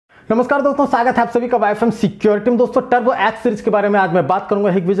नमस्कार दोस्तों, स्वागत है आप सभी का वाईफाई सिक्योरिटी में। दोस्तों टर्बो एक्स सीरीज के बारे में आज मैं बात करूंगा।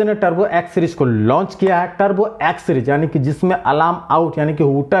 हिकविजन ने टर्बो एक्स सीरीज को लॉन्च किया है। टर्बो एक्स सीरीज यानी कि जिसमें अलार्म आउट यानी कि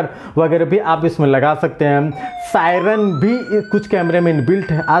हूटर वगैरह भी आप इसमें लगा सकते हैं। सायरन भी कुछ कैमरे में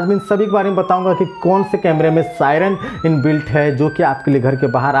इनबिल्ट है। आज मैं इन सभी के बारे में बताऊंगा कि कौन से कैमरे में सायरन इनबिल्ट है, जो कि आपके लिए घर के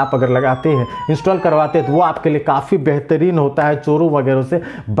बाहर आप अगर लगाते हैं, इंस्टॉल करवाते हैं तो वो आपके लिए काफ़ी बेहतरीन होता है चोरों वगैरह से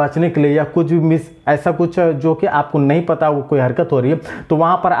बचने के लिए, या कुछ भी मिस ऐसा कुछ जो कि आपको नहीं पता वो कोई हरकत हो रही है तो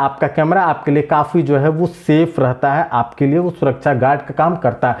वहाँ पर आपका कैमरा आपके लिए काफ़ी जो है वो सेफ रहता है, आपके लिए वो सुरक्षा गार्ड का काम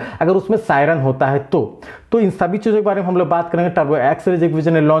करता है अगर उसमें सायरन होता है तो इन सभी चीज़ों के बारे में हम लोग बात करेंगे। टर्बो एक्स सीरीज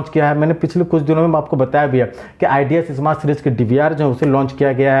हिकविजन ने लॉन्च किया है। मैंने पिछले कुछ दिनों में आपको बताया भी है कि आइडिया स्मार्ट सीरीज के डीवीआर जो है उसे लॉन्च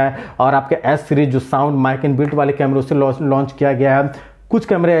किया गया है, और आपके एस सीरीज जो साउंड माइक इनबिल्ट वाले कैमरे उसे लॉन्च किया गया है। कुछ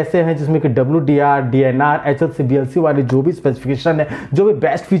कैमरे ऐसे हैं जिसमें कि WDR, DNR, HLC, BLC वाले जो भी स्पेसिफिकेशन है, जो भी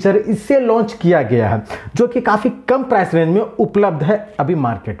बेस्ट फीचर है, इससे लॉन्च किया गया है, जो कि काफ़ी कम प्राइस रेंज में उपलब्ध है अभी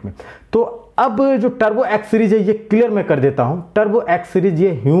मार्केट में। तो अब जो टर्बो एक्स सीरीज है ये क्लियर मैं कर देता हूं। टर्बो एक्स सीरीज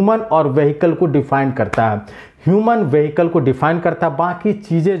ये ह्यूमन और व्हीकल को डिफाइन करता है, ह्यूमन व्हीकल को डिफाइन करता है, बाकी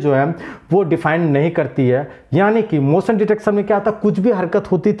चीज़ें जो है वो डिफाइन नहीं करती है। यानी कि मोशन डिटेक्शन में क्या था, कुछ भी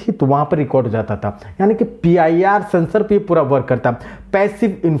हरकत होती थी तो वहाँ पर रिकॉर्ड हो जाता था। यानी कि PIR सेंसर पे पूरा वर्क करता,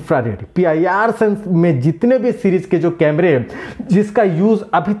 पैसिव इंफ्रारेड। PIR सेंस में जितने भी सीरीज के जो कैमरे हैं जिसका यूज़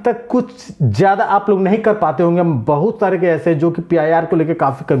अभी तक कुछ ज़्यादा आप लोग नहीं कर पाते होंगे, बहुत सारे के ऐसे जो कि PIR को लेकर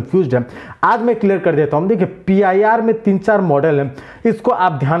काफ़ी कंफ्यूज है, आज मैं क्लियर कर देता हूँ। देखिए PIR में 3-4 मॉडल हैं, इसको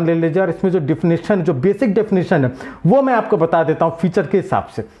आप ध्यान ले लीजिए, और इसमें जो डिफिनेशन, जो बेसिक डिफिनेशन है वो मैं आपको बता देता हूं फीचर के हिसाब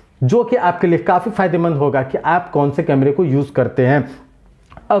से, जो कि आपके लिए काफी फायदेमंद होगा कि आप कौन से कैमरे को यूज करते हैं।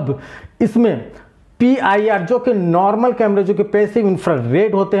 अब इसमें PIR जो कि नॉर्मल कैमरे जो कि पैसिव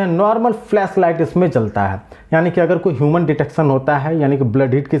इंफ्रारेड होते हैं, नॉर्मल फ्लैश लाइट इसमें जलता है। यानी कि अगर कोई ह्यूमन डिटेक्शन होता है, यानी कि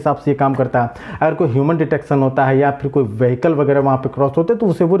ब्लड हीट के हिसाब से ये काम करता है। अगर कोई ह्यूमन डिटेक्शन होता है या फिर कोई व्हीकल वगैरह वहाँ पे क्रॉस होते हैं तो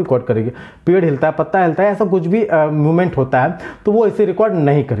उसे वो रिकॉर्ड करेगी। पेड़ हिलता है, पत्ता हिलता है, ऐसा कुछ भी मूवमेंट होता है तो वो इसे रिकॉर्ड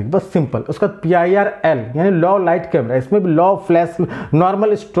नहीं करेगी, बस सिंपल। उसका PIR-L यानी लो लाइट कैमरा, इसमें भी लो फ्लैश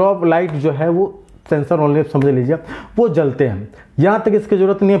नॉर्मल स्ट्रोब लाइट जो है वो सेंसर ऑनली समझ लीजिए वो जलते हैं, यहाँ तक इसकी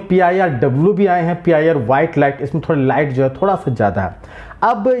जरूरत नहीं है। PIR-W भी आए हैं, PIR वाइट लाइट, इसमें थोड़ी लाइट जो है थोड़ा सा ज़्यादा है।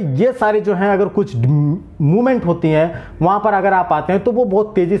 अब ये सारे जो हैं अगर कुछ मूवमेंट होती हैं वहाँ पर अगर आप आते हैं तो वो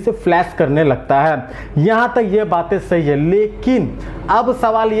बहुत तेज़ी से फ्लैश करने लगता है। यहाँ तक ये बातें सही है, लेकिन अब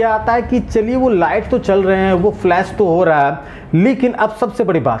सवाल ये आता है कि चलिए वो लाइट तो चल रहे हैं, वो फ्लैश तो हो रहा है, लेकिन अब सबसे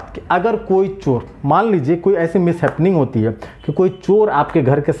बड़ी बात कि अगर कोई चोर, मान लीजिए कोई ऐसी मिसहैपनिंग होती है कि कोई चोर आपके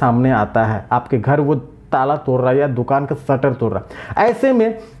घर के सामने आता है, आपके घर वो ताला तोड़ रहा है या दुकान का शटर तोड़ रहा है, ऐसे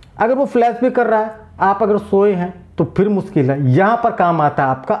में अगर वो फ्लैश भी कर रहा है, आप अगर सोए हैं तो फिर मुश्किल है। यहाँ पर काम आता है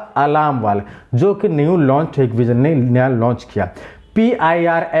आपका अलार्म वाला, जो कि न्यू लॉन्च हिकविजन ने नया लॉन्च किया,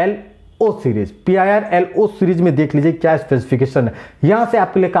 PIR-LO सीरीज। PIR-LO सीरीज में देख लीजिए क्या स्पेसिफिकेशन है। यहाँ से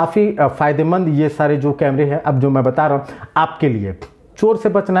आपके लिए काफ़ी फायदेमंद ये सारे जो कैमरे हैं अब जो मैं बता रहा हूँ आपके लिए। चोर से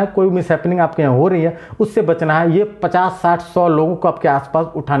बचना है, कोई मिसहैपनिंग आपके यहाँ हो रही है उससे बचना है, ये 50, 60, 100 लोगों को आपके आसपास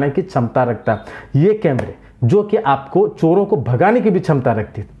उठाने की क्षमता रखता है ये कैमरे, जो कि आपको चोरों को भगाने की भी क्षमता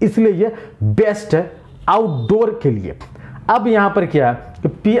रखती है, इसलिए ये बेस्ट है आउटडोर के लिए। अब यहाँ पर क्या है कि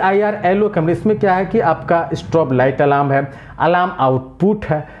PIR-LO कैमरे, इसमें क्या है कि आपका स्ट्रोब लाइट अलार्म है, अलार्म आउटपुट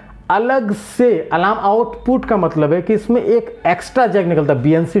है अलग से। अलार्म आउटपुट का मतलब है कि इसमें एक एक्स्ट्रा जैक निकलता है,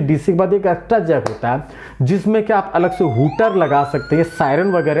 BNC DC के बाद एक एक्स्ट्रा जैक होता है जिसमें कि आप अलग से हूटर लगा सकते हैं,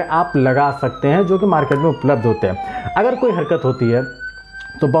 सायरन वगैरह आप लगा सकते हैं, जो कि मार्केट में उपलब्ध होते हैं। अगर कोई हरकत होती है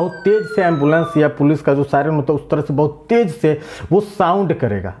तो बहुत तेज से एम्बुलेंस या पुलिस का जो सायरन होता है उस तरह से बहुत तेज से वो साउंड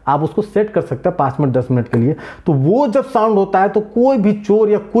करेगा। आप उसको सेट कर सकते हैं 5 मिनट 10 मिनट के लिए। तो वो जब साउंड होता है तो कोई भी चोर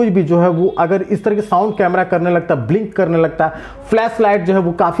या कोई भी जो है वो अगर इस तरह के साउंड कैमरा करने लगता है, ब्लिंक करने लगता है, फ्लैश लाइट जो है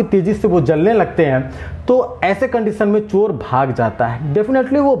वो काफ़ी तेज़ी से वो जलने लगते हैं, तो ऐसे कंडीशन में चोर भाग जाता है,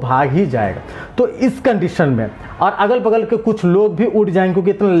 डेफिनेटली वो भाग ही जाएगा। तो इस कंडीशन में और अगल बगल के कुछ लोग भी उड़ जाएंगे,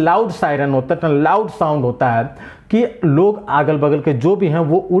 क्योंकि इतना लाउड सायरन होता है, इतना लाउड साउंड होता है कि लोग अगल बगल के जो भी हैं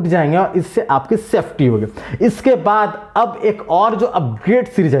वो उठ जाएंगे, और इससे आपकी सेफ्टी होगी। इसके बाद अब एक और जो अपग्रेड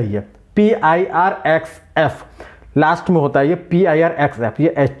सीरीज आई है PIR-XF, लास्ट में होता है ये PIR-XF,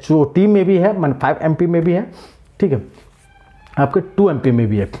 ये HOT में भी है, 5 MP में भी है, ठीक है, आपके 2 MP में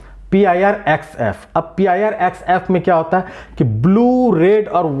भी है PIR-XF। अब PIR-XF में क्या होता है कि ब्लू, रेड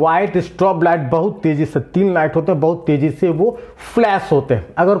और वाइट स्ट्रोब लाइट बहुत तेजी से, 3 लाइट होते हैं, बहुत तेजी से वो फ्लैश होते हैं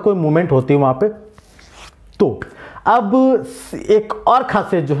अगर कोई मूवमेंट होती है वहां पे। तो अब एक और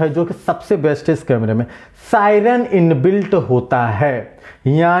खासियत जो है, जो कि सबसे बेस्ट है इस कैमरे में, सायरन इनबिल्ट होता है।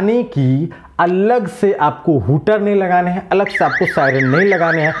 यानी कि अलग से आपको हूटर नहीं लगाने हैं, अलग से आपको सायरन नहीं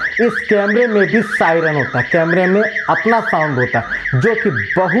लगाने हैं। इस कैमरे में भी सायरन होता है, कैमरे में अपना साउंड होता है जो कि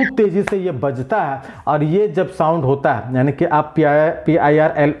बहुत तेजी से ये बजता है। और ये जब साउंड होता है यानी कि आप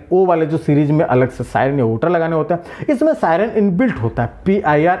PIR-LO वाले जो सीरीज में अलग से सायरन या हूटर लगाने होते हैं, इसमें सायरन इनबिल्ट होता है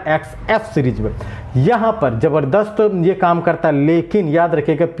PIR-XF सीरीज में। यहाँ पर जबरदस्त ये काम करता है, लेकिन याद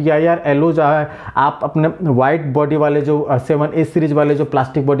रखिएगा PIR-LO जो है आप अपने वाइट बॉडी वाले जो 7A सीरीज वाले जो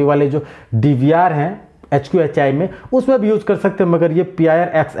प्लास्टिक बॉडी वाले जो DVR हैं HQHI में उसमें भी यूज कर सकते हैं, मगर ये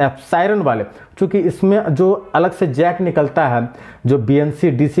PIR-XF सायरन वाले चूंकि इसमें जो अलग से जैक निकलता है, जो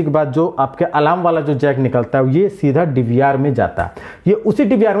BNC DC के बाद जो आपके अलार्म वाला जो जैक निकलता है, ये सीधा DVR में जाता है। ये उसी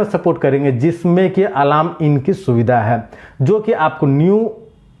DVR में सपोर्ट करेंगे जिसमें कि अलार्म इन की सुविधा है, जो कि आपको न्यू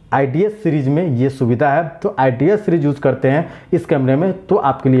IDS सीरीज में ये सुविधा है। तो IDS सीरीज यूज करते हैं इस कैमरे में तो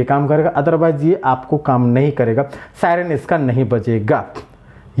आपके लिए काम करेगा, अदरवाइज ये आपको काम नहीं करेगा, सायरन इसका नहीं बजेगा।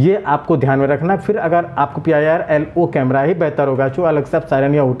 ये आपको ध्यान में रखना। फिर अगर आपको PIR-LO कैमरा ही बेहतर होगा, जो अलग से आप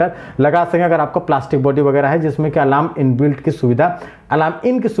सायरन या हूटर लगा सकें। अगर आपको प्लास्टिक बॉडी वगैरह है जिसमें कि अलार्म इनबिल्ट की सुविधा, अलार्म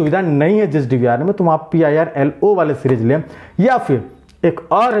इन की सुविधा नहीं है जिस DVR में, तो आप PIR-LO वाले सीरीज लें। या फिर एक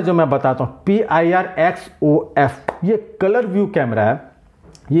और है जो मैं बताता हूँ, PIR-XOF, ये कलर व्यू कैमरा है।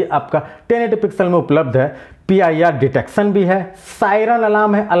 ये आपका 1080 पिक्सल में उपलब्ध है, PIR डिटेक्शन भी है, सायरन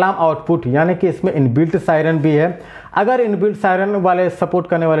अलार्म है, अलार्म आउटपुट यानी कि इसमें इनबिल्ट सायरन भी है। अगर इनबिल्ट सायरन वाले सपोर्ट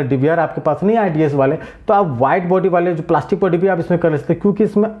करने वाले DVR आपके पास नहीं IDS वाले, तो आप वाइट बॉडी वाले जो प्लास्टिक बॉडी भी आप इसमें कर सकते हैं, क्योंकि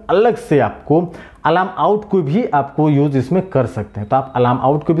इसमें अलग से आपको अलार्म आउट को भी आपको यूज इसमें कर सकते हैं। तो आप अलार्म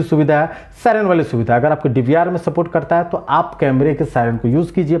आउट को भी सुविधा है, सायरन वाली सुविधा। अगर आपको DVR में सपोर्ट करता है तो आप कैमरे के सायरन को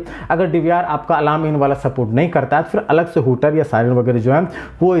यूज कीजिए। अगर DVR आपका अलार्म इन वाला सपोर्ट नहीं करता है, फिर अलग से हूटर या सायरन वगैरह जो है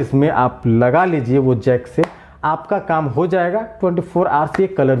वो इसमें आप लगा लीजिए, वो जैक से आपका काम हो जाएगा। 24 आवर्स ये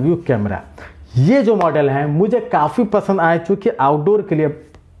कलर व्यू कैमरा, ये जो मॉडल है मुझे काफ़ी पसंद आया, चूँकि आउटडोर के लिए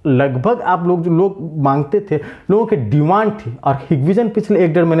लगभग आप लोग जो लोग मांगते थे, लोगों की डिमांड थी, और हिकविजन पिछले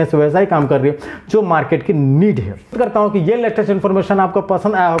 1-1.5 महीने से वैसा ही काम कर रही है जो मार्केट की नीड है। करता हूँ कि ये लेटेस्ट इन्फॉर्मेशन आपको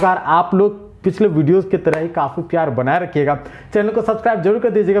पसंद आया होगा, और आप लोग पिछले वीडियोस की तरह ही काफ़ी प्यार बनाए रखिएगा। चैनल को सब्सक्राइब जरूर कर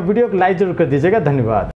दीजिएगा, वीडियो को लाइक जरूर कर दीजिएगा। धन्यवाद।